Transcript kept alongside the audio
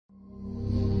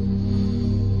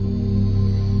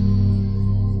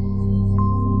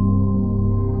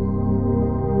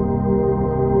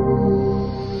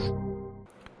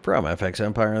From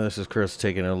FXEmpire, this is Chris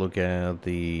taking a look at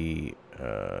the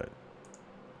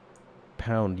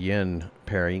pound-yen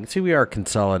pair. You can see we are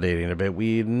consolidating a bit.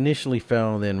 We initially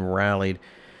fell, then rallied.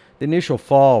 The initial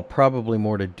fall probably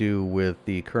more to do with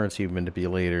the currency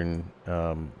manipulator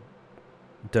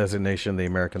designation the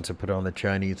Americans have put on the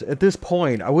Chinese. At this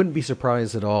point, I wouldn't be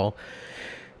surprised at all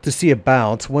to see a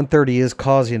bounce. 130 is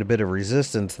causing a bit of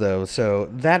resistance, though. So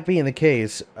that being the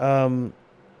case,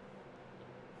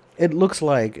 it looks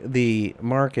like the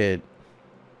market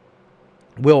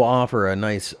will offer a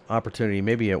nice opportunity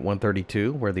maybe at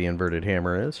 132, where the inverted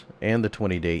hammer is, and the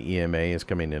 20-day EMA is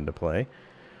coming into play,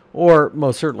 or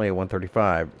most certainly at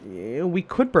 135. We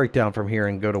could break down from here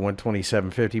and go to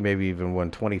 127.50, maybe even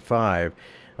 125.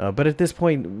 But at this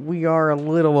point, we are a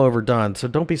little overdone, so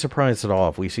don't be surprised at all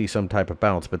if we see some type of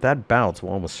bounce. But that bounce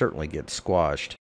will almost certainly get squashed.